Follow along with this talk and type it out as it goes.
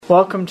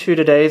Welcome to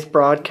today's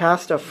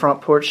broadcast of Front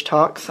Porch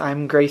Talks.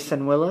 I'm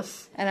Grayson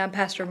Willis. And I'm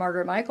Pastor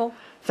Margaret Michael.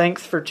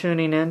 Thanks for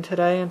tuning in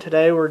today, and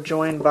today we're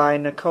joined by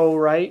Nicole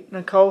Wright.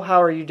 Nicole,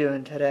 how are you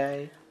doing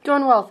today?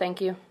 Doing well, thank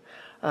you.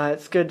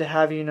 It's good to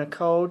have you,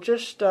 Nicole.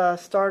 Just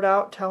start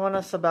out telling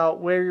us about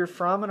where you're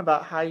from and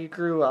about how you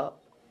grew up.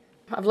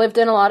 I've lived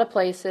in a lot of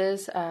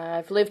places.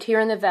 I've lived here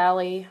in the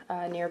valley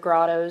near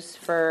Grottos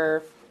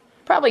for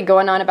probably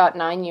going on about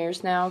 9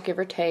 years now, give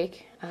or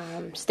take.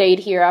 Stayed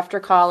here after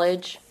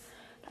college.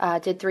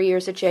 Did 3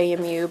 years at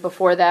JMU.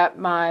 Before that,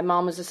 my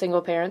mom was a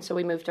single parent, so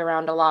we moved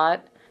around a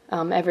lot.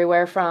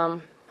 Everywhere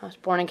from, I was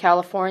born in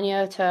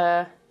California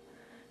to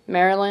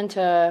Maryland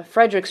to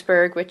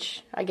Fredericksburg,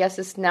 which I guess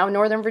is now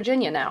Northern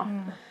Virginia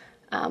now.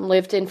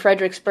 Lived in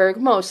Fredericksburg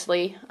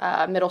mostly,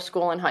 middle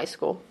school and high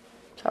school.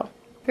 So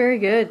Very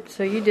good.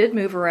 So you did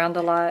move around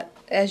a lot.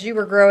 As you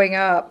were growing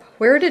up,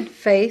 where did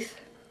faith,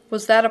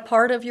 was that a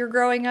part of your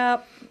growing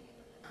up?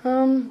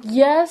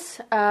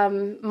 Yes.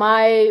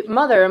 My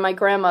mother and my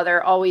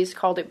grandmother always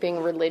called it being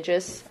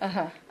religious.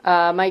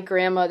 My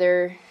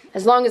grandmother,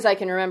 as long as I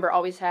can remember,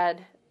 always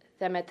had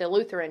them at the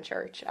Lutheran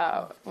church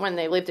when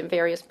they lived in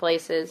various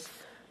places.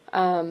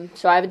 So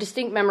I have a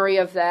distinct memory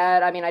of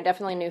that. I mean, I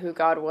definitely knew who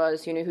God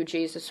was. You knew who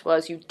Jesus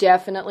was. You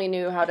definitely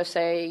knew how to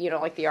say,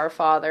 like the Our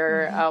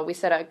Father. We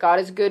said God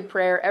is good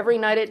prayer every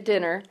night at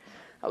dinner.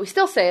 We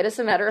still say it, as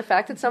a matter of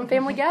fact, at some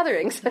family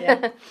gatherings.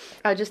 Yeah.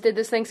 I just did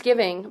this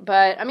Thanksgiving.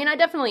 But, I mean, I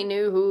definitely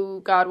knew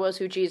who God was,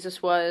 who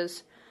Jesus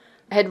was.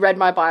 I had read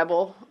my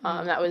Bible.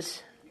 That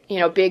was,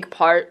 a big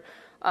part.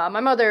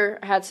 My mother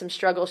had some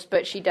struggles,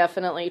 but she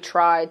definitely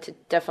tried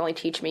to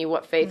teach me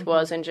what faith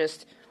was and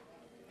just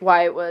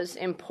why it was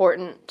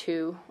important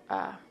to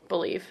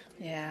believe.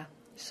 Yeah.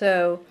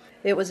 So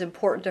it was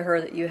important to her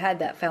that you had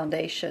that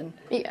foundation.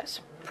 Yes.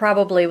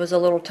 Probably was a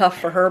little tough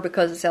for her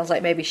because it sounds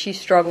like maybe she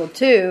struggled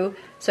too.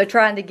 So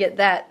trying to get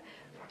that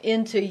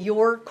into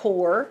your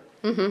core,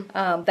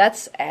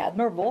 that's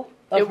admirable.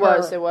 It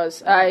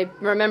was. I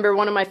remember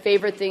one of my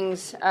favorite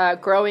things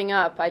growing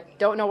up. I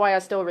don't know why I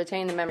still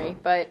retain the memory,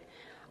 but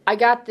I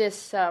got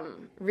this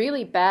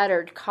really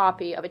battered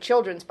copy of a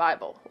children's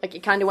Bible. Like,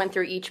 it kind of went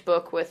through each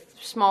book with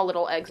small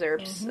little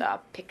excerpts,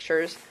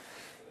 pictures.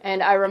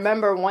 And I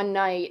remember one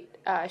night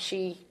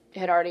she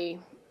had already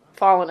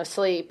fallen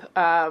asleep.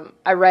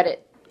 I read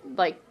it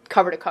like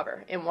cover to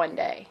cover in one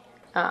day.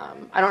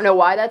 I don't know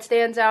why that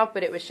stands out,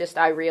 but it was just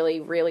I really,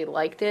 really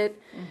liked it.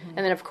 And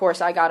then, of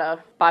course, I got a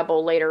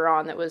Bible later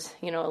on that was,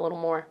 a little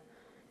more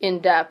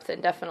in-depth,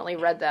 and definitely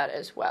read that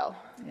as well.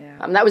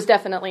 Yeah. That was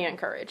definitely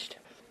encouraged.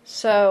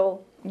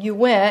 So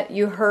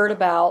you heard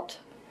about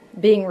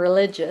being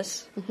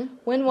religious.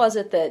 When was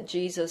it that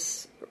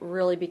Jesus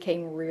really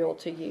became real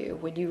to you?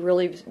 When you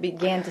really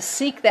began to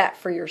seek that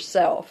for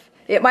yourself?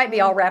 It might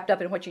be all wrapped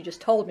up in what you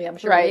just told me. I'm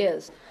sure It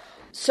is.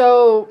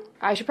 So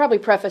I should probably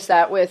preface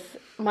that with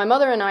my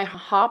mother and I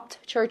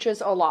hopped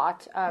churches a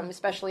lot,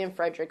 especially in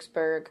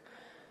Fredericksburg.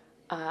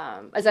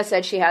 As I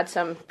said, she had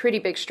some pretty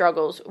big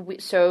struggles,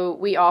 so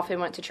we often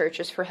went to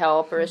churches for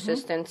help or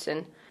assistance,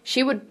 and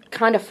she would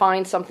kind of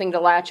find something to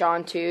latch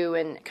onto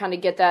and kind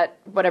of get that,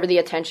 whatever the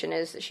attention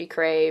is that she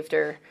craved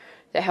or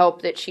the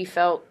help that she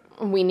felt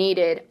we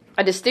needed.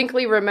 I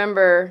distinctly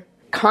remember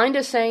kind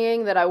of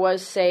saying that I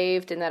was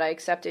saved and that I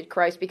accepted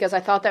Christ because I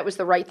thought that was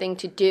the right thing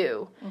to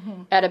do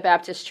at a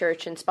Baptist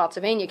church in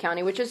Spotsylvania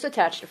County, which is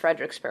attached to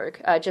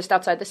Fredericksburg, just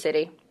outside the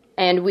city.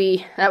 And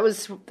that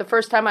was the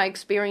first time I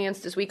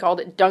experienced, as we called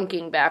it,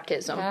 dunking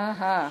baptism.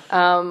 I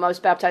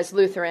was baptized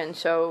Lutheran,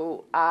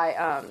 so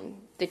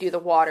they do the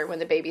water when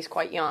the baby's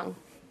quite young.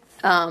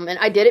 And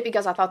I did it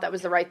because I thought that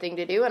was the right thing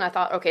to do, and I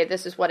thought, okay,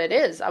 this is what it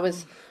is. I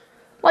was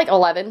like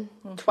 11,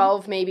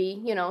 12 maybe,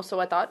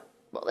 so I thought,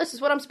 well, this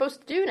is what I'm supposed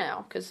to do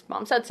now, because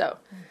Mom said so.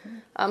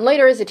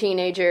 Later, as a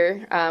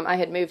teenager, I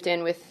had moved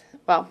in with,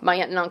 my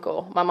aunt and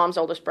uncle. My mom's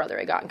oldest brother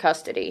had gotten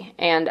custody,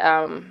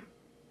 and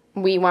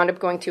we wound up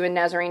going to a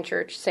Nazarene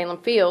church,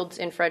 Salem Fields,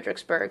 in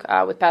Fredericksburg,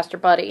 with Pastor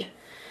Buddy.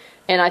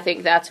 And I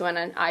think that's when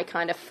I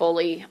kind of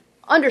fully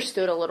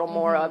understood a little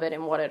more of it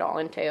and what it all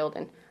entailed,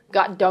 and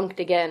got dunked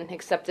again,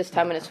 except this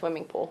time in a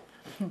swimming pool.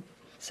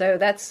 So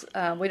that's,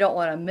 we don't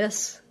want to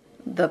miss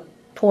the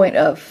point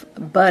of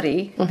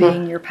Buddy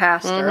being your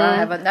pastor.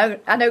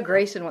 I know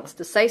Grayson wants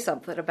to say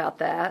something about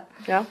that.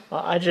 Yeah.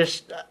 Well, I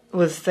just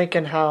was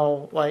thinking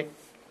how,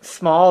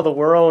 small the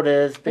world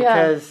is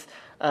because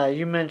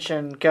you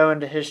mentioned going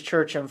to his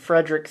church in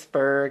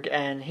Fredericksburg,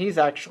 and he's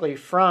actually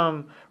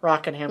from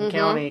Rockingham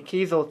County,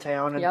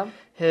 Kieseltown, and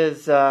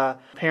his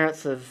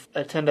parents have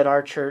attended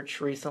our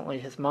church recently.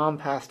 His mom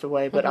passed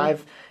away, but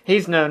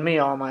he's known me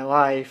all my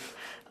life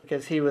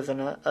because he was an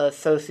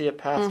associate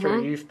pastor,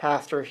 youth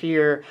pastor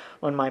here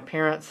when my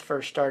parents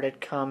first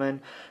started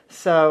coming.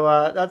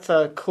 So that's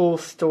a cool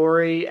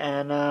story.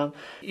 And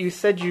you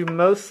said you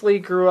mostly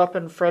grew up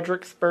in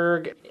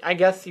Fredericksburg. I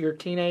guess your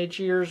teenage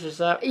years, is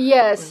that?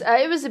 Yes,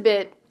 it was a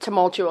bit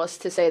tumultuous,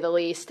 to say the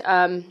least.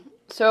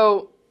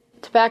 So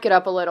to back it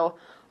up a little,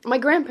 my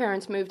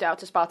grandparents moved out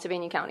to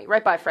Spotsylvania County,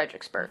 right by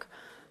Fredericksburg.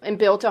 and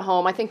built a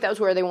home. I think that was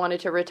where they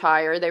wanted to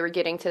retire. They were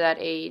getting to that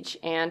age.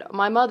 And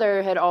my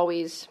mother had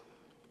always,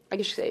 I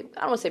guess you say,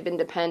 I don't want to say been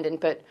dependent,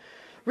 but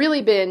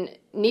really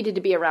needed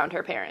to be around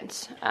her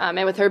parents.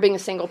 And with her being a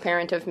single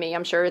parent of me,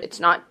 I'm sure it's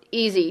not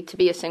easy to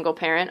be a single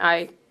parent.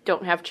 I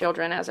don't have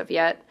children as of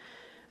yet.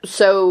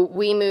 So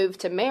we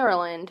moved to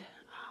Maryland.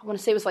 I want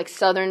to say it was like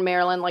southern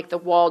Maryland, like the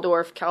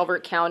Waldorf,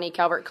 Calvert County,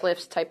 Calvert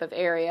Cliffs type of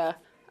area.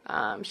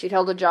 She'd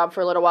held a job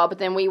for a little while, but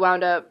then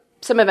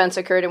some events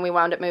occurred and we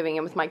wound up moving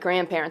in with my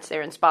grandparents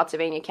there in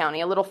Spotsylvania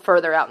County, a little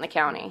further out in the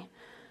county,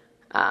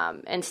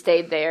 and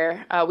stayed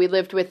there. We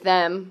lived with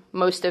them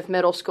most of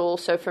middle school,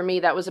 so for me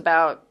that was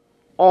about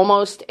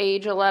almost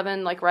age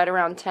 11, like right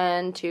around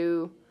 10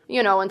 to,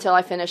 until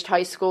I finished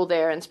high school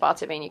there in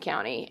Spotsylvania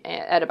County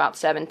at about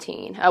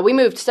 17. We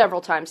moved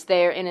several times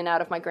there, in and out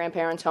of my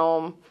grandparents'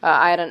 home.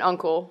 I had an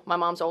uncle, my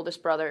mom's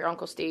oldest brother,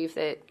 Uncle Steve,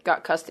 that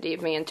got custody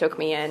of me and took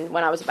me in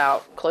when I was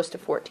about close to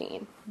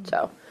 14.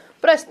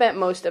 But I spent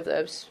most of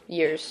those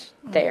years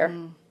there.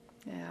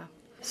 Yeah.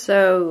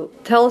 So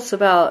tell us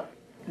about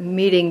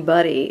meeting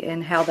Buddy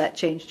and how that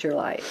changed your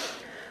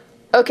life.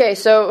 Okay,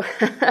 so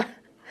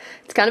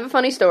it's kind of a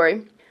funny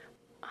story.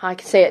 I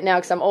can say it now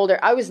because I'm older.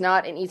 I was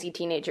not an easy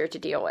teenager to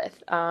deal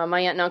with. My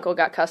aunt and uncle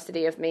got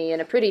custody of me in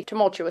a pretty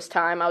tumultuous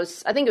time. I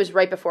think it was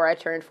right before I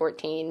turned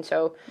 14.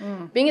 So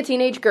being a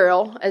teenage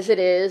girl, as it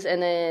is,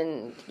 and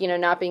then,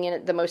 not being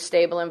in the most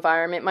stable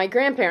environment. My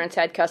grandparents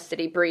had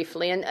custody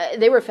briefly, and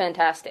they were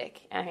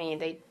fantastic. I mean,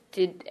 they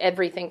did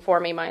everything for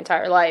me my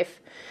entire life.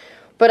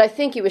 But I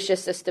think it was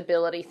just a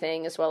stability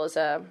thing as well as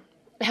a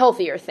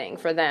healthier thing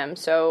for them.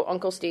 So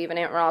Uncle Steve and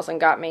Aunt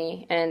Rosalind got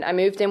me, and I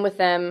moved in with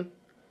them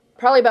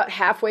probably about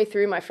halfway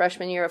through my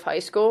freshman year of high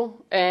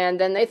school, and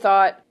then they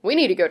thought, we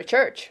need to go to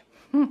church.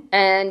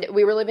 And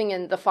we were living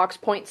in the Fox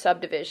Point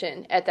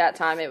subdivision at that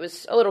time. It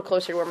was a little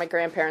closer to where my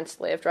grandparents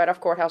lived, right off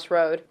Courthouse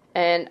Road.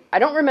 And I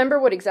don't remember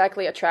what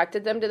exactly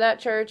attracted them to that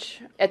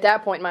church. At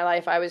that point in my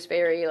life, I was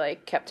very,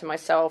 kept to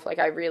myself.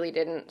 I really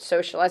didn't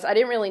socialize. I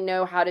didn't really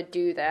know how to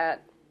do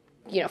that,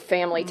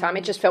 family time.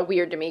 It just felt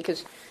weird to me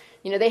because,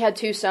 they had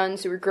 2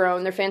 sons who were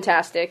grown. They're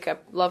fantastic. I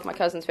love my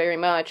cousins very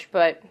much,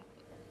 but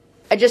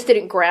I just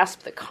didn't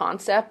grasp the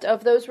concept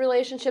of those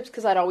relationships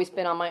because I'd always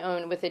been on my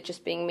own with it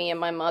just being me and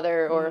my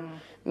mother or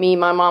me,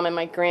 my mom, and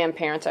my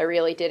grandparents. I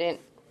really didn't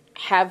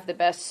have the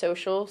best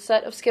social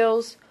set of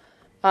skills.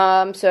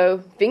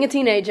 So being a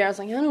teenager, I was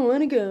like, I don't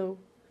want to go.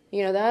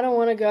 I don't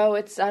want to go.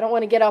 I don't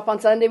want to get up on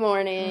Sunday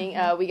morning.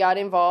 We got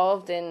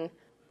involved, and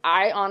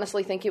I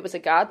honestly think it was a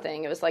God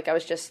thing. It was like I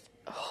was just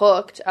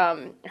hooked.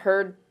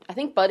 Heard, I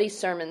think, Buddy's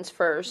sermons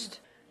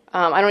first.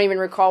 I don't even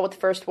recall what the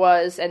first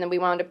was, and then we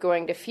wound up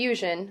going to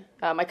Fusion.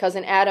 My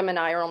cousin Adam and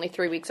I are only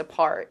 3 weeks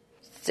apart.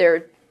 It's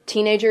their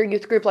teenager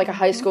youth group, like a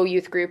high school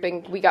youth group,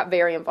 and we got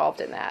very involved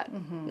in that.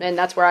 And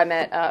that's where I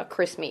met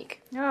Chris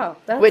Meek. Oh,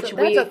 that's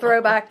a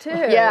throwback, too.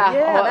 Yeah,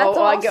 that's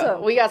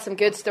awesome. We got some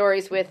good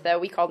stories with,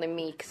 we called him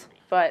Meeks.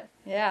 But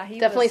yeah,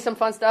 definitely some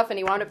fun stuff, and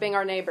he wound up being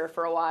our neighbor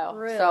for a while.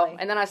 Really?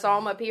 And then I saw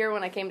him up here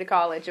when I came to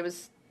college. It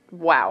was,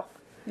 wow.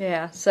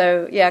 Yeah,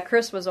 so,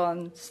 Chris was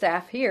on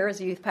staff here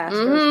as a youth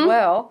pastor as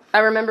well. I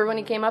remember when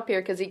he came up here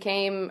because he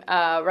came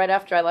right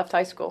after I left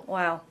high school.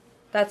 Wow,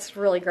 that's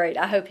really great.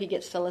 I hope he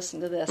gets to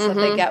listen to this. I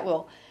think that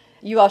will,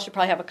 you all should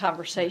probably have a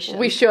conversation.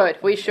 We should.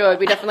 We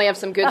definitely have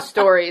some good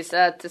stories,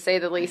 to say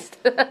the least.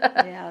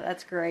 Yeah,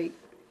 that's great.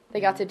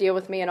 They got to deal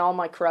with me and all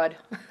my crud.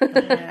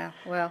 Yeah,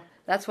 well,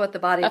 that's what the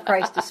body of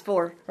Christ is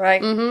for,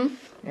 right? Mm-hmm.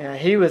 Yeah,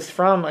 he was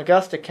from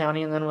Augusta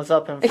County and then was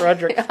up in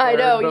Fredericksburg I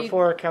know,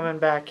 before coming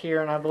back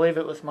here, and I believe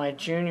it was my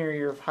junior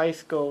year of high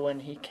school when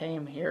he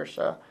came here,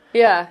 so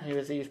yeah, he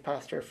was a youth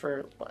pastor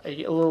for a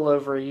little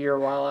over a year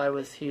while I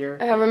was here.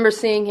 I remember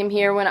seeing him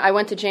here when I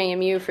went to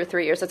JMU for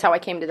 3 years. That's how I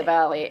came to the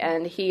Valley,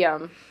 and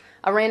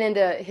I ran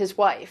into his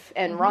wife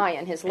and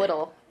Ryan, his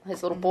little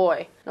boy,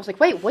 and I was like,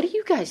 wait, what are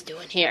you guys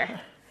doing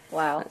here?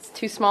 Wow. It's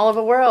too small of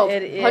a world.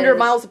 It is. 100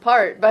 miles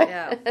apart. But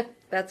yeah,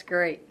 that's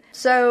great.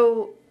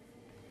 So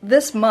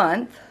this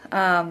month,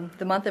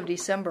 the month of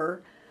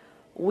December,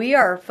 we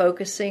are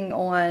focusing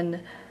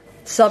on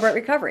Celebrate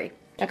Recovery.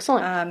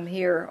 Excellent.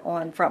 Here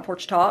on Front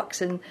Porch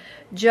Talks, and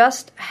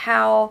just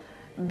how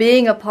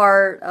being a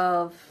part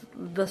of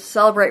the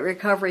Celebrate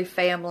Recovery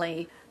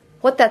family,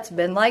 what that's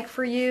been like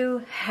for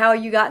you, how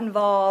you got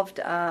involved,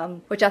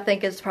 which I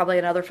think is probably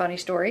another funny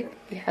story.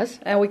 Yes.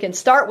 And we can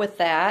start with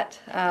that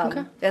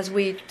Okay. as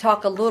we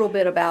talk a little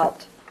bit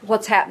about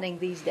what's happening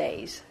these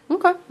days.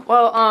 Okay.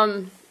 Well,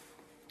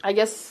 I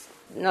guess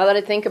now that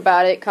I think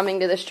about it, coming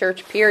to this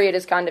church period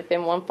has kind of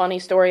been one funny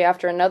story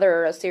after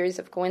another, a series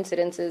of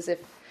coincidences. If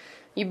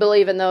you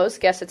believe in those,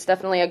 guess it's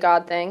definitely a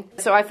God thing.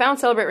 So I found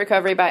Celebrate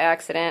Recovery by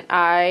accident.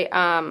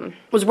 I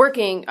was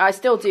working, I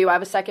still do, I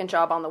have a second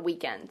job on the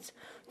weekends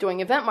doing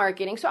event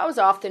marketing, so I was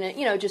often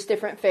at, just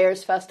different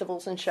fairs,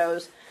 festivals, and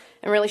shows,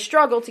 and really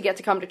struggled to get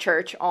to come to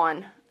church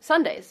on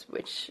Sundays,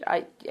 which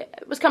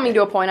it was coming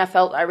to a point I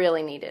felt I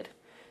really needed.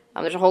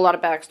 There's a whole lot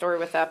of backstory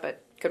with that, but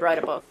could write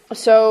a book.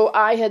 So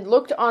I had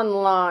looked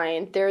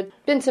online. There had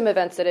been some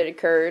events that had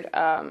occurred.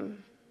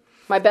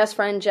 My best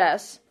friend,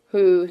 Jess,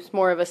 who's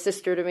more of a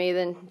sister to me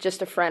than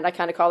just a friend. I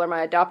kind of call her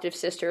my adoptive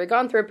sister. Had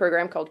gone through a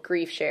program called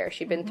Grief Share.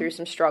 She'd been through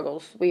some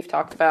struggles we've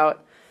talked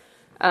about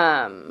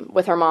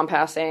with her mom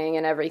passing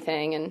and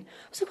everything. And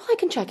I was like, well, I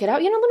can check it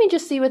out. Let me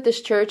just see what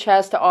this church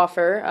has to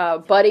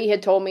offer. Buddy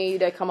had told me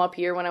to come up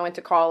here when I went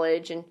to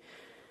college and,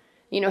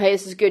 hey,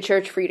 this is a good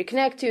church for you to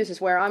connect to. This is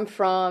where I'm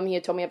from. He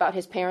had told me about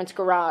his parents'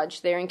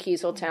 garage there in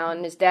Kieseltown.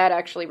 And his dad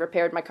actually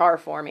repaired my car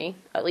for me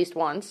at least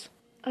once.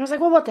 And I was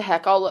like, well, what the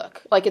heck? I'll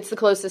look. Like, it's the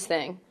closest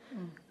thing.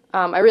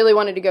 I really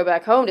wanted to go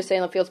back home to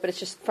Salem Fields, but it's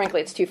just, frankly,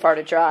 it's too far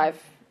to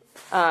drive.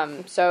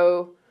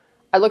 So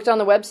I looked on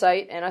the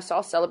website, and I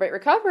saw Celebrate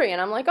Recovery,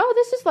 and I'm like, oh,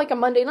 this is like a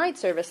Monday night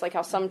service, like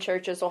how some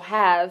churches will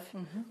have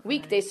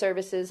weekday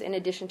services in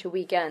addition to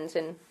weekends.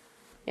 And,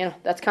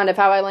 that's kind of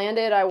how I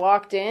landed. I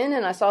walked in,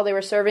 and I saw they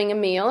were serving a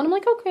meal, and I'm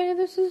like, okay,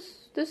 this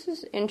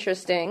is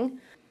interesting.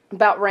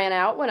 About ran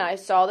out when I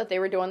saw that they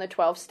were doing the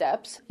 12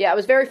 steps. Yeah, I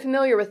was very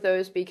familiar with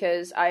those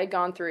because I had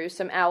gone through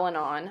some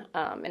Al-Anon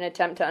in an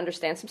attempt to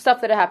understand some stuff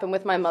that had happened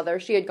with my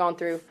mother. She had gone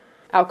through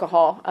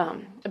alcohol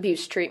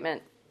abuse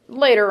treatment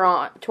later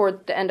on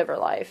toward the end of her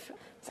life.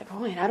 It's like, oh,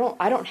 man,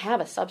 I don't have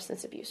a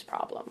substance abuse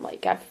problem.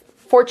 Like, I've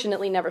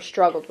fortunately never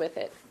struggled with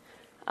it.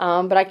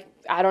 But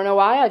I don't know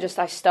why.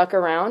 I stuck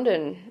around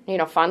and,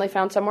 finally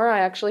found somewhere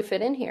I actually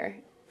fit in here.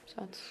 So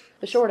that's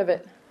the short of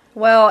it.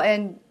 Well,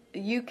 and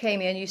you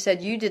came in, you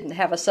said you didn't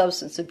have a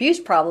substance abuse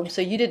problem,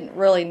 so you didn't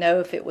really know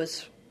if it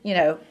was, you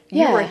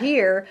were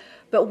here.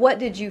 But what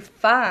did you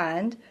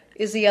find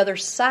is the other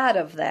side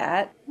of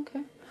that?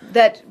 Okay.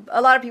 That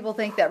a lot of people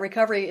think that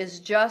recovery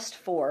is just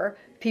for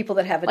people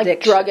that have addiction.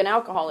 Like drug and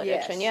alcohol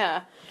addiction,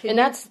 yes. Yeah. And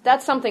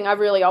that's something I've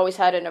really always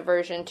had an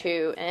aversion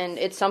to, and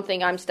it's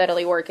something I'm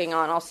steadily working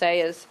on, I'll say,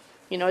 is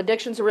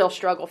addiction's a real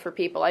struggle for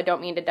people. I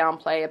don't mean to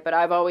downplay it, but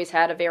I've always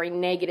had a very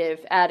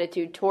negative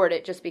attitude toward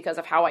it just because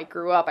of how I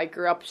grew up. I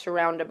grew up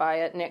surrounded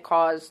by it, and it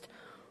caused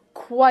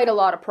quite a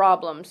lot of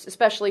problems,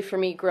 especially for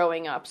me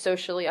growing up,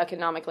 socially,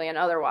 economically, and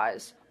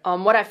otherwise.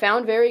 What I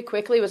found very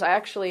quickly was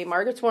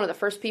Margaret's one of the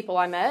first people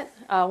I met.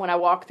 When I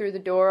walked through the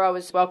door, I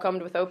was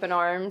welcomed with open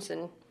arms,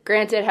 and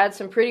granted, had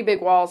some pretty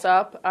big walls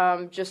up.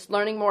 Just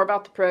learning more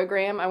about the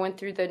program, I went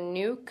through the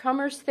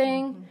newcomers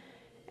thing,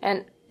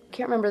 and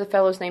can't remember the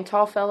fellow's name,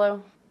 tall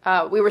fellow.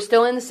 We were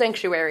still in the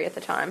sanctuary at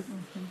the time.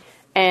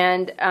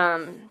 And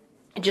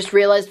I just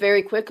realized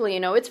very quickly,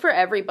 it's for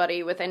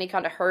everybody with any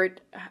kind of hurt,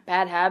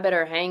 bad habit,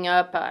 or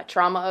hang-up,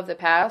 trauma of the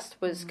past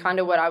was kind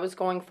of what I was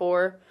going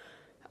for.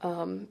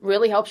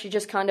 Really helps you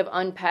just kind of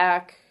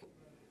unpack,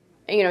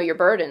 your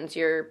burdens,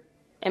 your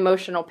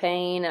emotional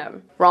pain,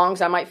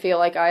 wrongs I might feel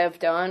like I have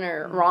done,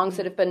 or wrongs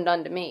that have been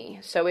done to me.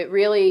 So it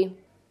really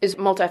is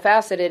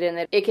multifaceted in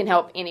that it can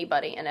help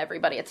anybody and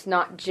everybody. It's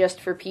not just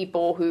for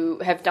people who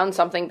have done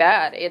something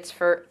bad. It's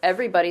for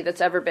everybody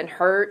that's ever been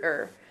hurt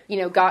or,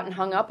 gotten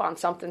hung up on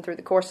something through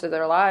the course of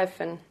their life.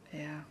 And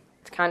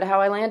it's kind of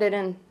how I landed,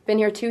 and been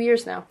here 2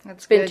 years now.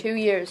 It's been 2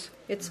 years.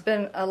 It's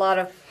been a lot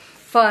of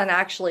fun,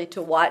 actually,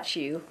 to watch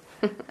you.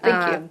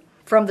 Thank you.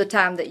 From the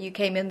time that you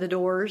came in the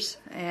doors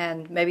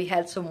and maybe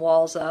had some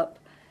walls up,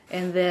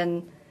 and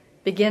then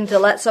begin to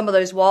let some of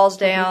those walls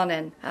down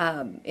and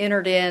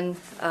entered in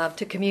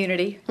to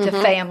community, to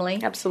family.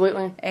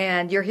 Absolutely.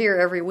 And you're here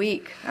every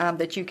week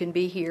that you can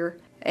be here.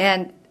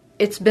 And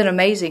it's been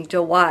amazing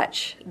to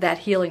watch that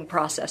healing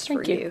process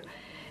for you.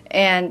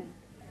 And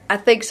I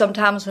think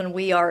sometimes when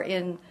we are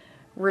in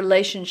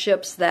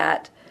relationships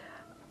that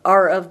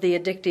are of the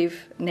addictive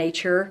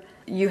nature,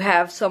 you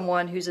have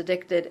someone who's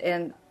addicted,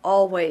 and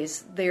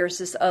always there's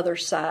this other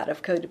side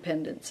of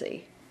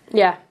codependency.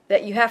 Yeah.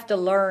 That you have to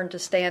learn to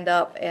stand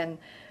up and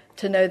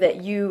to know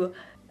that you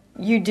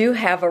do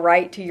have a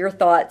right to your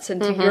thoughts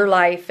and to your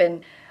life,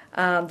 and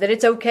that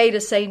it's okay to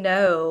say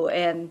no.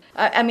 And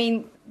I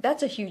mean,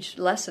 that's a huge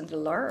lesson to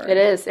learn. It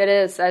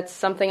is. That's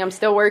something I'm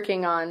still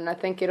working on. I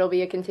think it'll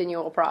be a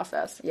continual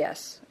process.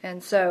 Yes.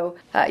 And so,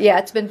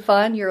 it's been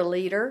fun. You're a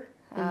leader.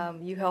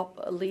 You help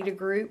lead a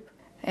group.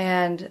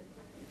 And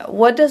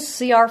what does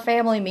CR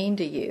Family mean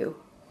to you?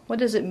 What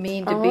does it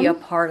mean to be a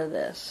part of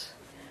this?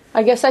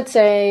 I guess I'd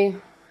say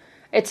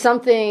it's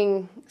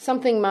something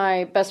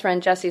my best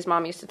friend Jesse's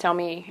mom used to tell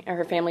me, or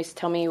her family used to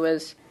tell me,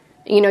 was,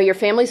 your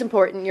family's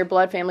important, your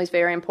blood family's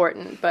very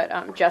important,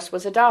 but Jess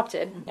was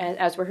adopted,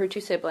 as were her two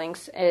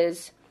siblings,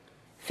 is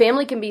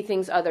family can be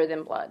things other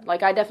than blood.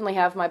 Like, I definitely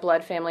have my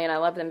blood family, and I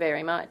love them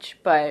very much,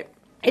 but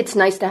it's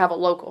nice to have a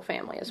local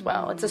family as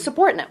well. It's a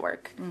support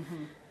network.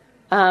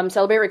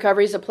 Celebrate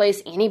Recovery is a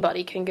place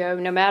anybody can go,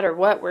 no matter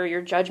what, where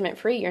you're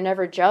judgment-free. You're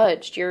never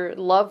judged. You're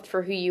loved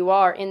for who you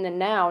are in the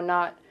now,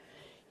 not,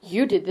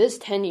 you did this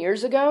 10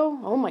 years ago?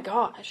 Oh my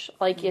gosh.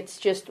 Like, it's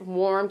just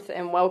warmth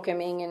and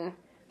welcoming. And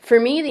for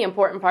me, the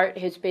important part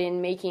has been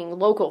making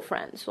local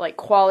friends, like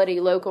quality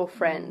local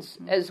friends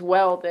as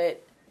well,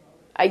 that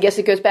I guess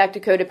it goes back to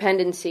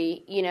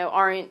codependency,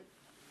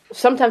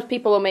 sometimes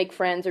people will make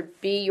friends or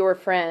be your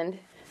friend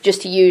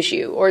just to use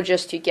you or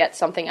just to get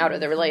something out of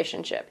the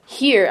relationship.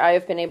 Here, I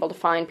have been able to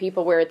find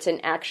people where it's an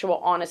actual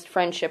honest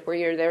friendship, where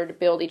you're there to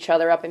build each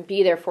other up and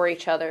be there for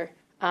each other.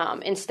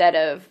 instead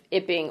of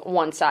it being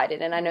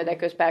one-sided. And I know that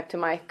goes back to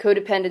my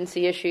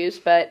codependency issues,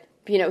 but,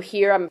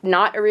 here I'm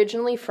not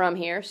originally from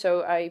here,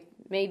 so I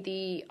made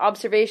the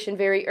observation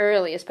very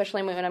early,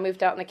 especially when I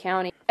moved out in the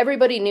county.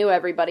 Everybody knew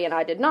everybody, and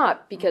I did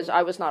not, because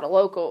I was not a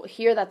local.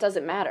 Here, that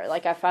doesn't matter.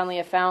 Like, I finally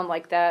have found,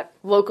 like, that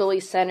locally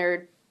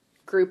centered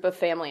group of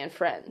family and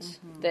friends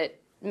that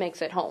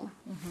makes it home.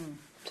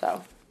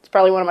 So, it's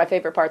probably one of my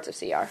favorite parts of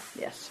CR.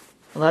 Yes.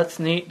 Well, that's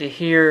neat to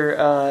hear.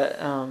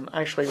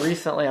 Actually,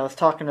 recently I was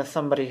talking to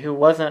somebody who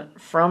wasn't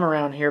from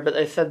around here, but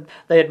they said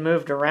they had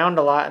moved around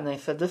a lot, and they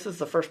said, this is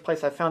the first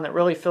place I found that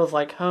really feels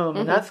like home.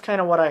 And that's kind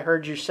of what I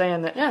heard you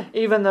saying, that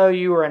even though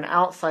you were an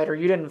outsider,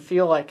 you didn't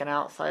feel like an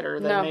outsider.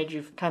 They made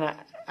you kind of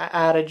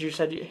added, you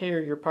said,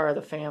 here, you're part of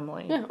the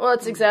family. Yeah, well,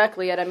 that's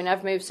exactly it. I mean,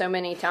 I've moved so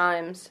many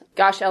times.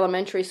 Gosh,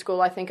 elementary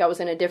school, I think I was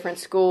in a different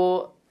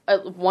school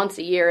once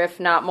a year,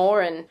 if not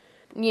more. And,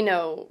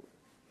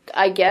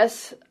 I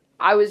guess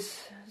I was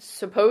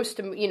supposed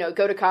to,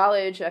 go to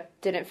college. I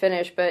didn't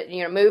finish, but,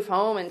 move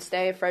home and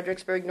stay in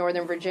Fredericksburg,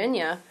 Northern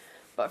Virginia.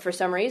 But for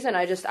some reason,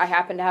 I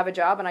happened to have a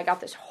job, and I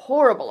got this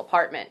horrible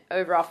apartment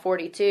over off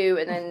 42.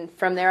 And then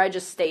from there, I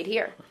just stayed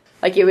here.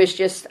 Like, it was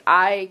just,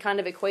 I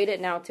kind of equate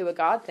it now to a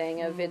God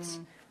thing of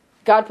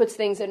God puts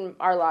things in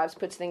our lives,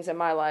 puts things in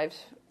my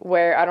lives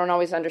where I don't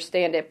always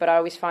understand it, but I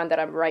always find that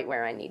I'm right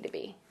where I need to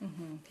be.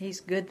 He's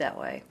good that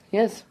way.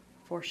 Yes.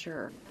 For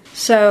sure.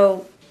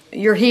 So,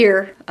 you're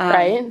here.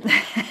 Right.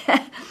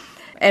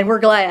 And we're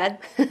glad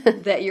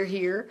that you're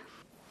here.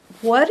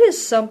 What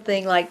is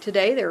something like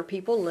today? There are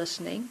people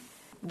listening.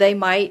 They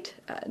might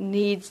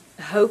need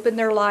hope in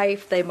their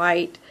life. They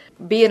might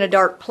be in a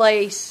dark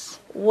place.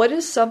 What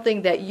is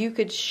something that you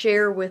could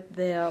share with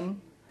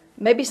them?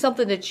 Maybe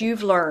something that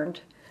you've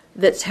learned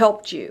that's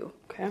helped you.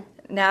 Okay.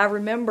 Now, I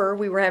remember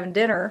we were having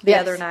dinner the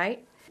other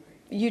night.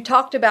 You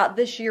talked about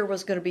this year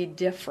was going to be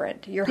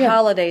different. Your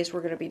holidays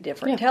were going to be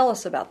different. Tell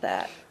us about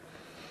that.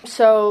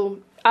 So,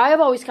 I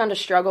have always kind of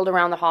struggled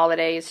around the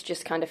holidays,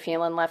 just kind of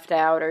feeling left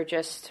out or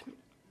just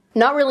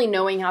not really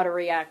knowing how to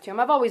react to them.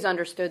 I've always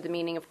understood the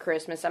meaning of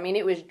Christmas. I mean,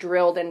 it was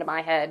drilled into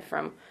my head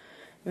from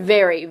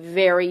very,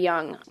 very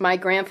young. My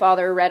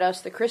grandfather read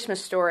us the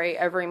Christmas story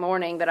every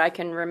morning that I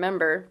can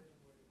remember.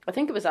 I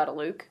think it was out of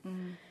Luke.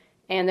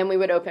 And then we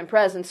would open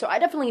presents. So I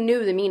definitely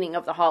knew the meaning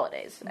of the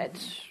holidays.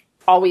 It's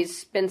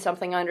always been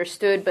something I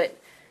understood, but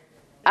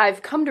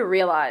I've come to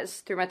realize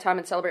through my time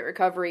in Celebrate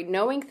Recovery,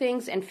 knowing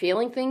things and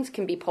feeling things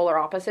can be polar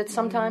opposites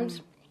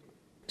sometimes.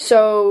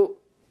 So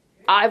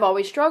I've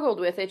always struggled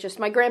with it. Just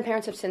my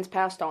grandparents have since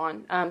passed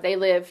on. They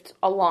lived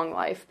a long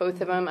life, both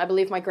of them. I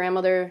believe my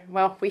grandmother,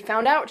 well, we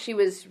found out she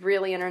was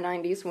really in her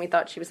 90s when we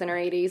thought she was in her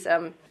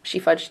 80s. She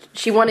fudged.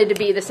 She wanted to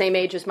be the same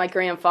age as my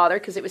grandfather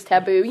because it was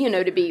taboo,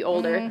 to be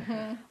older.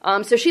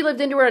 So she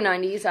lived into her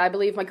 90s. I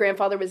believe my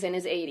grandfather was in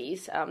his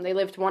 80s. They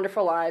lived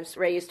wonderful lives,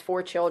 raised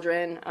 4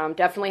 children,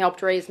 definitely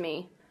helped raise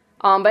me.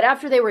 But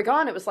after they were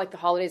gone, it was like the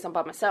holidays I'm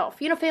by myself.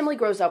 Family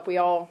grows up. We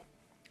all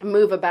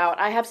move about.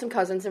 I have some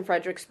cousins in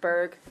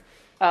Fredericksburg.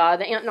 The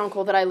aunt and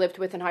uncle that I lived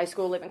with in high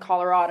school live in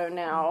Colorado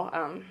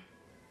now.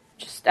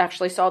 Just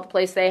actually saw the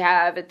place they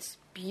have. It's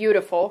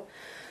beautiful.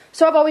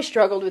 So I've always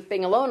struggled with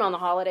being alone on the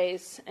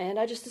holidays, and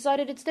I just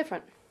decided it's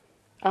different.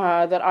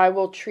 That I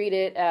will treat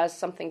it as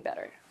something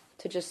better.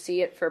 To just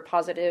see it for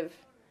positive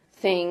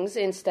things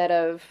instead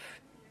of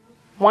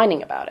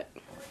whining about it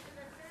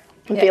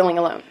and feeling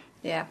alone.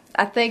 Yeah.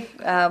 I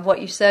think what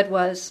you said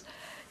was,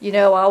 I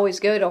always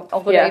go to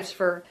Uncle Dave's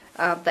for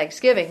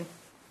Thanksgiving.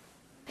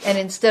 And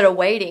instead of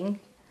waiting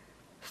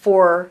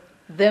for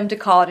them to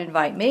call and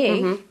invite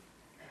me,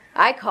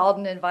 I called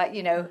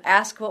and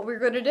ask what we were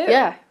going to do.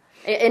 Yeah.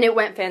 And it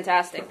went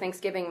fantastic.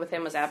 Thanksgiving with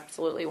him was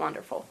absolutely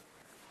wonderful.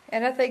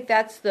 And I think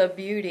that's the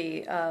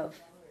beauty of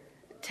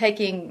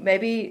taking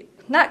maybe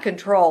not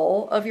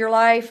control of your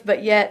life,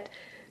 but yet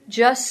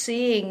just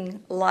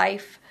seeing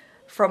life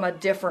from a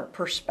different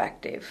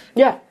perspective.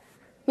 Yeah.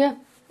 Yeah.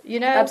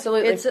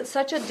 Absolutely. It's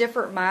such a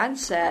different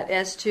mindset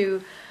as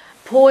to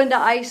pull into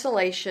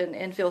isolation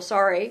and feel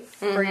sorry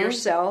for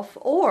yourself,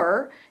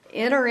 or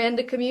enter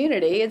into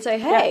community and say,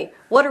 hey,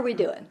 what are we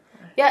doing?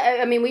 Yeah,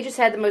 I mean, we just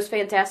had the most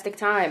fantastic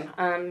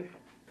time.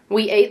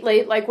 We ate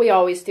late like we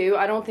always do.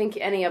 I don't think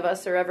any of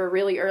us are ever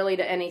really early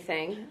to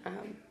anything. I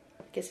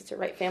guess it's a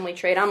right family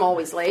trait. I'm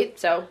always late.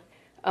 So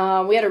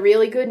we had a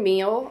really good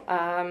meal.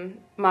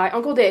 My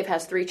Uncle Dave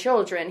has 3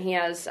 children. He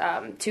has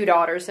 2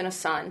 daughters and a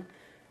son.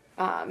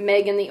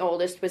 Megan, the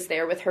oldest, was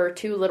there with her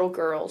 2 little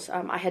girls.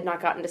 I had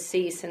not gotten to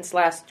see since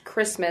last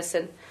Christmas,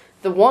 and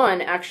the one,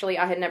 actually,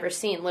 I had never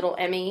seen. Little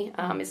Emmy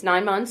is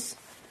 9 months,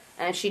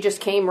 and she just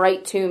came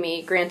right to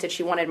me. Granted,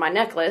 she wanted my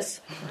necklace,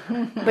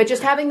 but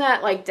just having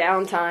that,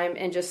 downtime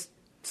and just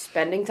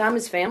spending time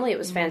as family, it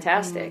was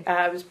fantastic.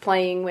 I was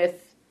playing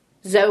with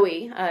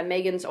Zoe,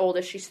 Megan's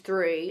oldest. She's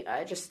 3,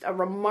 just a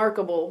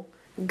remarkable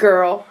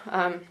girl.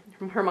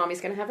 Her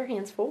mommy's going to have her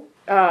hands full,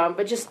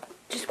 but just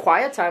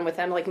quiet time with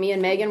them. Like, me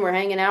and Megan were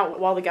hanging out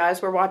while the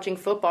guys were watching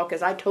football,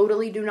 because I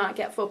totally do not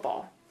get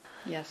football.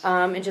 Yes.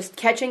 And just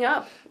catching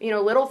up,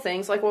 little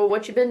things like, well,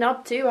 what you been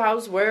up to?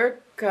 How's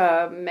work?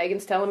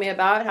 Megan's telling me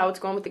about how it's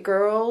going with the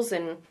girls,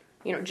 and,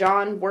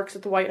 John works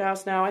at the White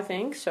House now, I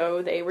think,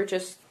 so they were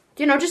just,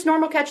 just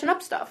normal catching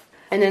up stuff.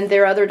 And then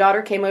their other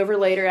daughter came over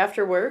later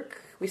after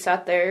work. We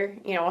sat there,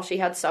 while she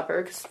had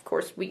supper, because, of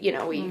course, we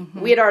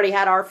had already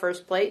had our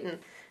first plate, and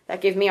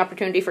that gave me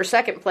opportunity for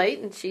second plate,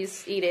 and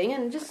she's eating,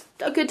 and just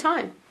a good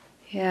time.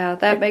 Yeah,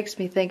 that makes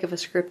me think of a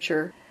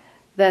scripture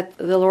that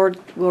the Lord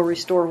will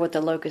restore what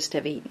the locusts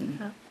have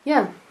eaten.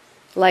 Yeah.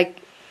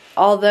 Like,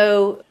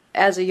 although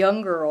as a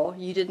young girl,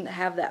 you didn't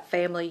have that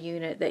family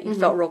unit that you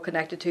felt real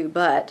connected to,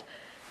 but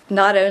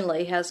not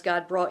only has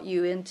God brought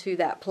you into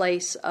that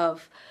place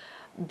of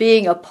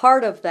being a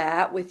part of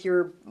that with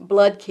your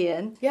blood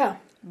kin,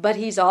 but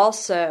He's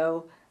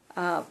also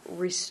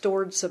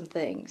restored some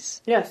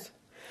things. Yes.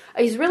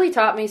 He's really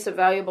taught me some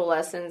valuable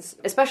lessons,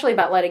 especially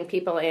about letting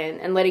people in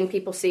and letting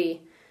people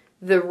see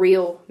the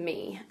real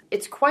me.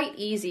 It's quite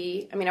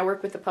easy. I mean, I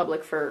work with the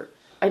public for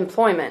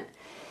employment.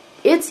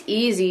 It's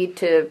easy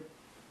to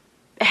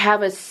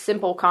have a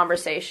simple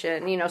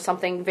conversation,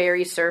 something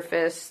very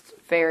surfaced,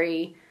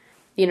 very,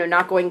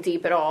 not going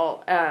deep at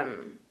all,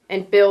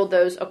 and build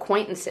those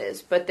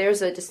acquaintances. But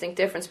there's a distinct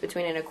difference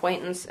between an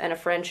acquaintance and a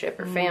friendship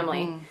or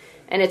family.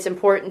 And it's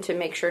important to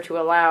make sure to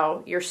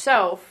allow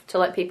yourself to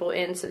let people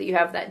in so that you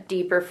have that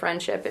deeper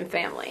friendship and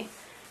family.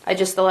 I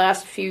just, the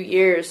last few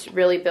years,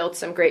 really built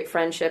some great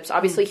friendships.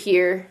 Obviously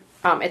here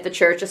at the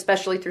church,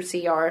 especially through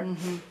CR,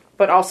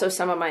 but also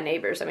some of my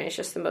neighbors. I mean, it's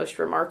just the most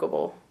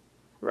remarkable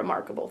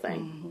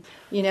thing.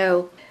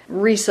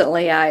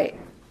 Recently I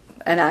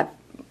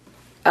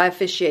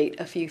officiate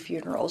a few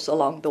funerals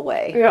along the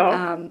way.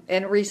 Yeah.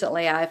 And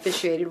recently I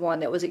officiated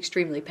one that was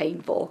extremely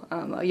painful,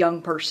 a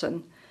young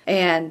person.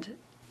 And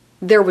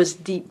there was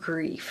deep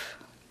grief.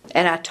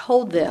 And I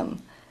told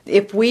them,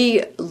 if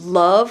we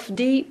love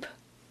deep,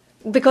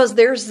 because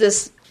there's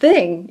this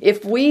thing,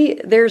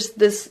 there's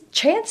this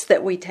chance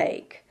that we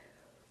take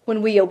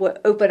when we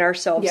open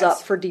ourselves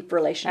up for deep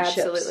relationships.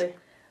 Absolutely.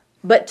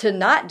 But to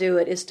not do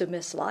it is to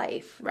miss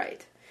life.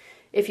 Right.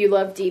 If you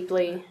love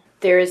deeply,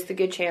 there is the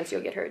good chance you'll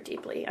get hurt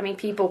deeply. I mean,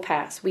 people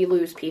pass. We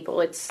lose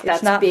people. It's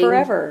not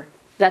forever.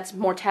 That's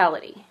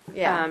mortality.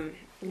 Yeah.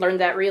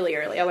 Learned that really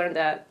early. I learned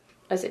that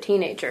as a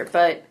teenager.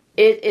 But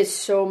it is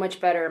so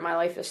much better. My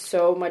life is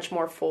so much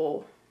more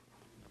full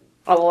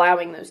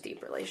allowing those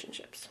deep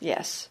relationships.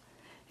 Yes.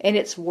 And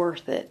it's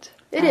worth it.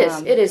 It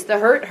is. It is. The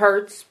hurt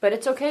hurts, but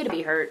it's okay to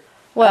be hurt.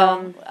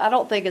 Well, I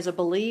don't think as a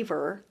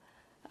believer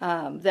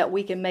that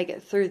we can make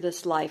it through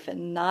this life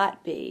and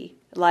not be.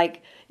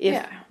 Like,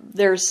 if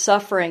there's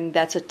suffering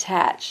that's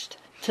attached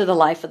to the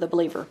life of the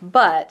believer.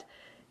 But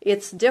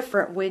it's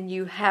different when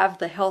you have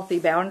the healthy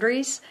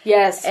boundaries.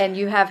 Yes. And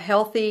you have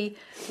healthy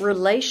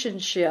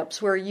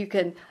relationships where you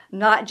can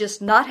not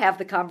just not have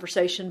the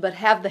conversation, but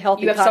have the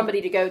healthy... You have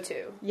somebody to go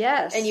to.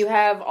 Yes. And you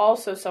have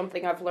also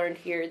something I've learned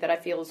here that I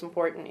feel is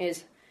important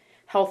is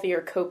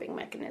healthier coping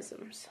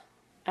mechanisms.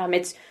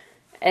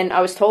 And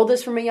I was told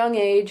this from a young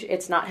age,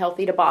 it's not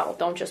healthy to bottle.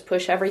 Don't just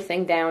push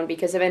everything down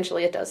because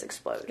eventually it does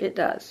explode. It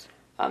does.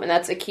 And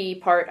that's a key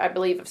part, I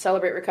believe, of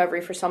Celebrate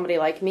Recovery for somebody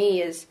like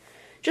me is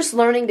just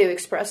learning to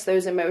express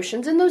those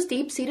emotions and those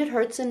deep-seated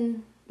hurts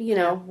and,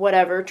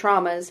 whatever,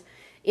 traumas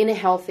in a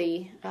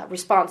healthy,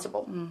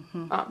 responsible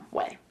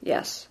way.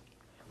 Yes.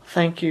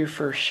 Thank you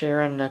for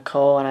sharing,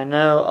 Nicole. And I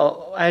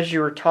know as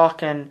you were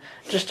talking,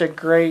 just a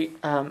great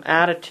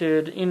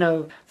attitude,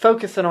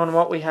 focusing on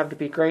what we have to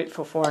be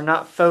grateful for,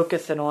 not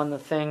focusing on the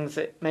things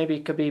that maybe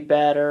could be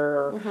better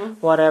or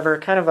whatever,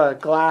 kind of a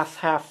glass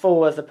half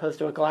full as opposed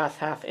to a glass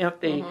half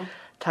empty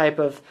type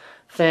of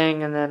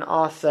thing. And then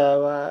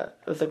also,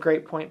 it was a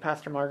great point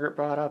Pastor Margaret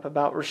brought up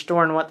about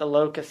restoring what the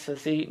locust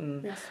has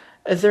eaten. Yes.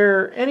 Is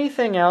there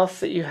anything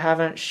else that you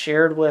haven't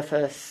shared with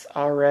us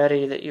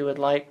already that you would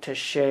like to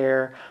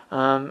share,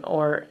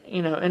 or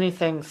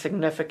anything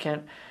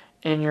significant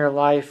in your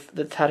life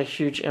that's had a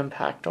huge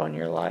impact on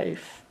your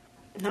life?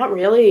 Not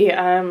really.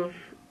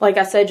 Like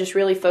I said, just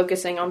really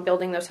focusing on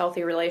building those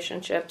healthy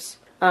relationships.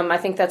 I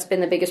think that's been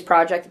the biggest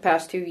project the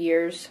past 2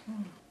 years.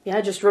 Yeah,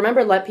 just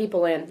remember, let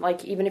people in.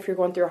 Like, even if you're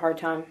going through a hard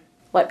time,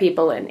 let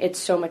people in. It's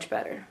so much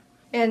better.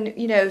 And,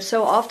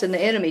 so often the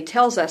enemy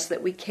tells us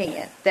that we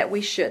can't, that we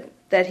shouldn't,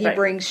 that he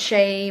brings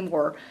shame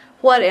or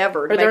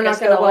whatever. Or they're not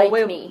going to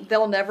like me.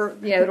 They'll never,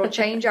 it'll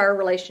change our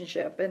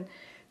relationship. And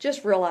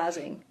just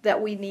realizing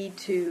that we need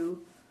to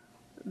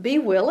be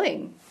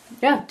willing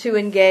to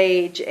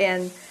engage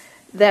and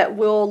that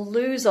we'll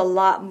lose a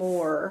lot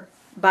more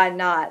by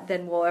not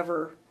than we'll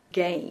ever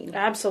gain.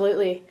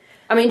 Absolutely.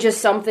 I mean, just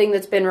something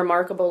that's been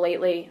remarkable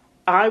lately.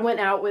 I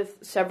went out with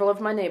several of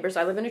my neighbors.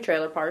 I live in a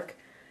trailer park.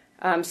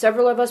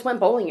 Several of us went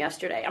bowling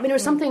yesterday. I mean, it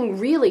was something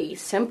really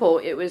simple.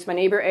 It was my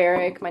neighbor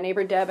Eric, my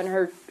neighbor Deb, and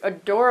her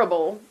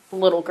adorable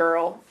little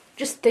girl.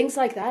 Just things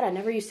like that. I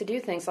never used to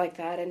do things like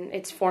that, and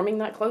it's forming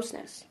that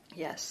closeness.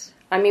 Yes.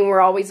 I mean, we're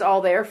always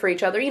all there for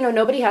each other.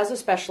 Nobody has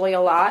especially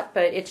a lot,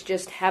 but it's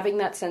just having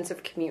that sense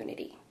of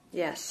community.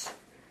 Yes.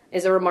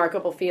 Is a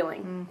remarkable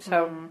feeling.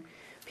 So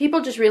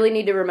people just really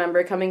need to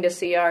remember coming to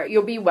CR,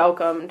 you'll be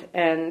welcomed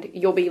and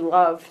you'll be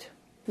loved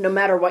no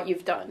matter what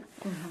you've done.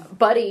 Mm-hmm.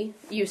 Buddy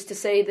used to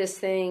say this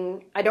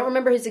thing, I don't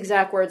remember his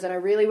exact words, and I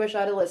really wish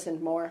I'd have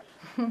listened more.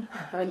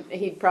 And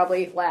he'd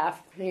probably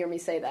laugh to hear me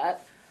say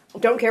that.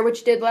 Don't care what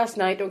you did last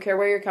night, don't care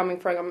where you're coming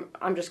from,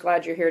 I'm just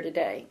glad you're here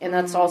today. And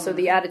that's also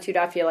the attitude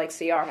I feel like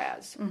CR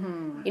has.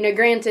 Mm-hmm. You know,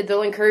 granted,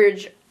 they'll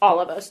encourage all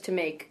of us to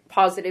make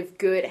positive,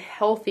 good,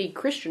 healthy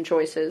Christian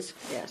choices.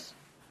 Yes.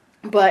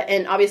 But,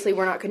 and obviously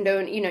we're not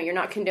condoning, you know, you're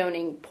not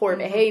condoning poor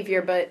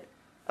behavior, but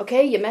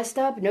okay, you messed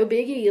up, no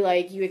biggie,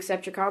 like, you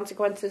accept your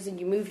consequences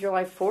and you move your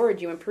life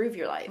forward, you improve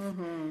your life.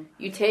 Mm-hmm.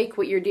 You take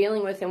what you're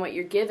dealing with and what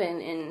you're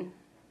given and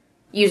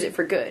use it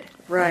for good.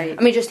 Right.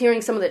 I mean, just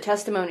hearing some of the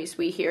testimonies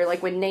we hear,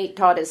 like when Nate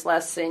taught his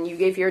lesson, you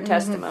gave your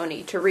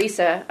testimony.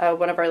 Teresa,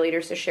 one of our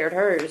leaders, has shared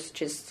hers.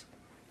 Just,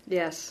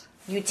 yes.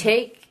 You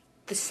take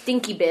the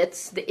stinky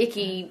bits, the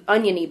icky,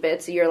 oniony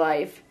bits of your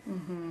life,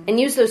 and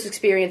use those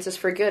experiences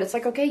for good. It's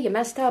like, okay, you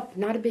messed up,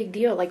 not a big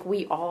deal. Like,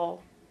 we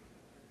all,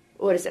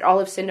 what is it? All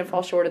have sinned and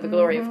fall short of the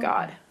glory of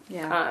God.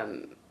 Yeah.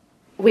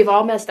 We've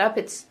all messed up.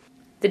 It's,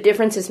 the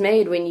difference is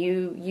made when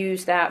you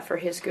use that for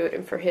His good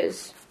and for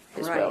His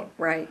will.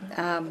 Right.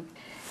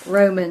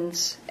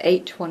 Romans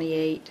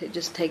 8:28. It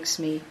just takes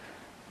me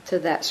to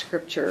that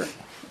scripture,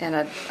 and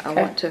I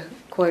want to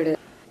quote it.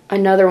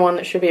 Another one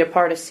that should be a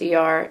part of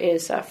CR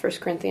is 1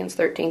 Corinthians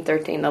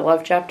 13:13, the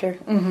love chapter.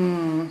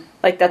 Mm-hmm.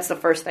 Like, that's the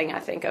first thing I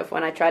think of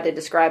when I try to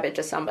describe it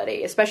to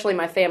somebody, especially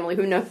my family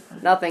who know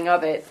nothing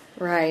of it.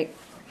 Right.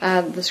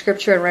 The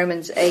scripture in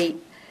Romans 8,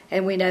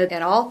 and we know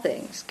in all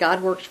things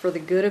God works for the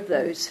good of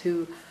those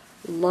who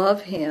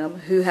love Him,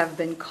 who have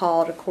been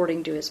called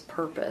according to His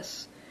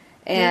purpose.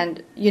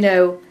 And, you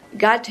know,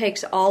 God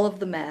takes all of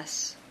the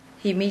mess.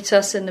 He meets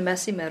us in the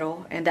messy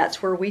middle, and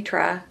that's where we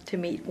try to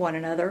meet one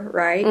another,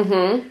 right?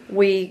 Mm-hmm.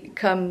 We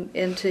come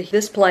into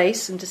this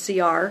place, into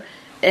CR,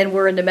 and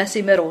we're in the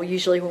messy middle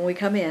usually when we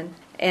come in.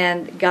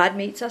 And God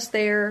meets us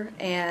there,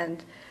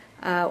 and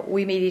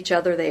we meet each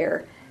other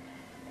there.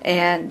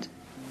 And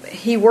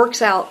He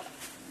works out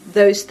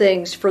those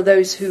things for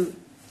those who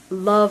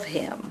love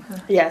Him.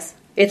 Yes.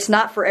 It's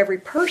not for every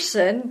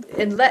person,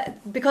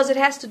 because it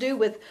has to do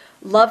with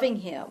loving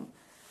Him.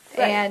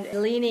 Right.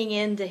 And leaning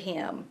into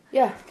Him.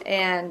 Yeah.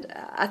 And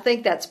I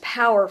think that's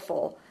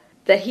powerful,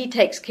 that He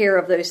takes care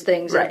of those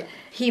things. Right. And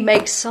He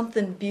makes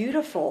something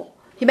beautiful.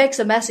 He makes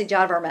a message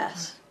out of our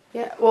mess.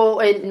 Yeah. Well,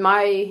 and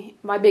my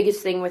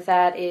biggest thing with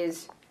that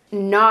is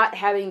not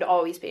having to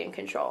always be in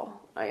control.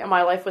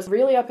 My life was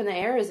really up in the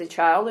air as a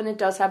child, and it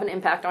does have an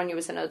impact on you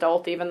as an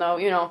adult, even though,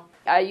 you know,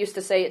 I used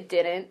to say it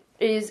didn't.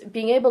 Is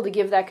being able to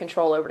give that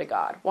control over to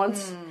God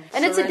once. And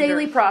surrender. It's a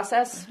daily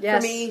process.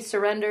 Yes. For me,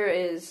 surrender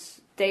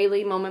is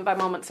daily, moment by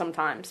moment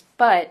sometimes.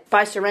 But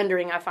by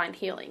surrendering, I find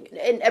healing.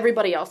 And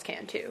everybody else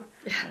can too.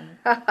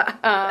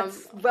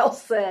 Well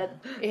said.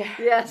 Yeah.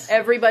 Yes.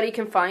 Everybody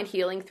can find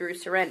healing through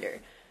surrender.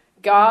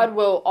 God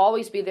will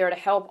always be there to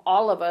help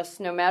all of us,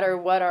 no matter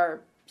what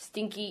our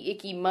stinky,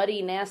 icky,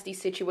 muddy, nasty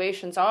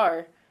situations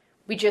are.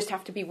 We just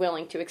have to be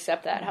willing to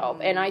accept that help.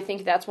 And I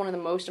think that's one of the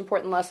most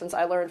important lessons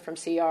I learned from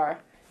CR.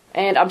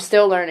 And I'm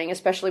still learning,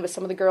 especially with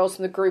some of the girls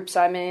in the groups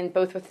I'm in,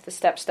 both with the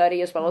step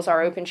study as well as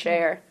our open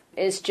share,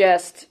 is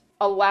just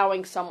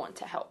allowing someone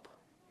to help.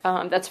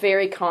 That's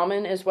very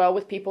common as well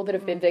with people that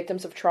have been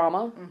victims of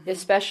trauma,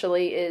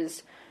 especially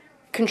is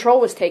control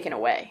was taken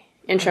away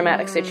in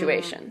traumatic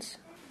situations.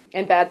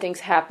 And bad things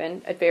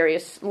happen at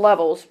various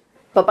levels.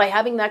 But by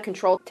having that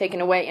control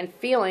taken away and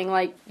feeling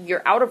like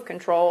you're out of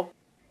control,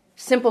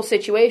 simple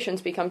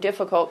situations become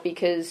difficult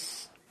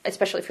because,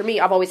 especially for me,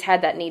 I've always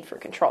had that need for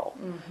control.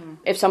 Mm-hmm.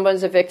 If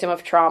someone's a victim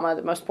of trauma,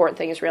 the most important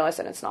thing is realize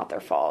that it's not their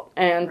fault.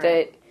 And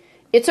that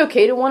it's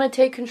okay to want to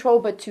take control,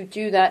 but to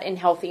do that in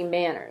healthy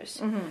manners.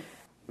 Mm-hmm.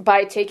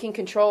 By taking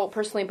control,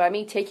 personally by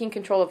me, taking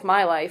control of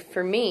my life,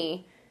 for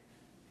me,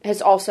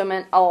 has also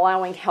meant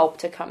allowing help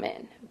to come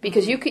in.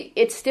 Because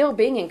it's still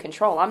being in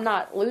control. I'm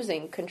not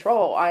losing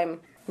control. I'm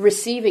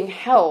receiving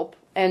help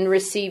and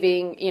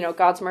receiving,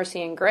 God's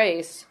mercy and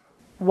grace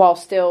while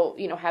still,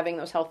 having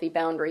those healthy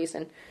boundaries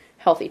and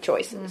healthy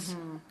choices.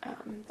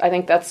 Mm-hmm. I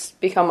think that's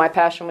become my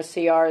passion with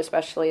CR,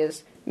 especially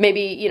is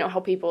maybe,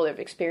 help people that have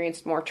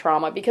experienced more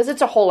trauma, because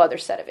it's a whole other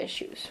set of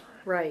issues.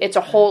 Right. It's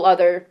a whole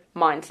other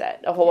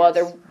mindset, a whole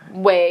other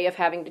way of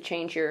having to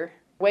change your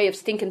way of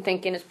stinking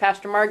thinking, as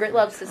Pastor Margaret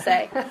loves to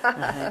say.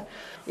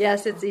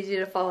 Yes, it's easy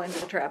to fall into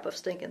the trap of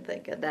stinking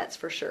thinking, that's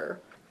for sure.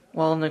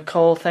 Well,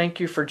 Nicole, thank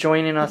you for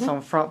joining us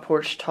on Front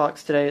Porch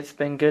Talks today. It's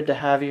been good to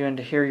have you and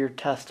to hear your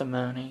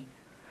testimony.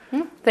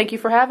 Thank you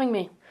for having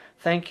me.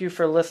 Thank you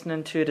for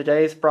listening to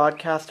today's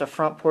broadcast of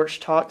Front Porch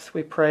Talks.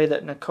 We pray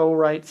that Nicole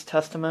Wright's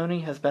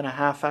testimony has been a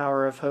half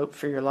hour of hope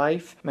for your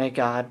life. May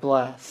God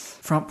bless.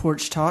 Front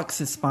Porch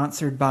Talks is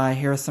sponsored by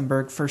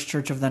Harrisonburg First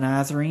Church of the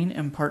Nazarene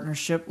in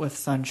partnership with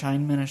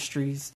Sunshine Ministries.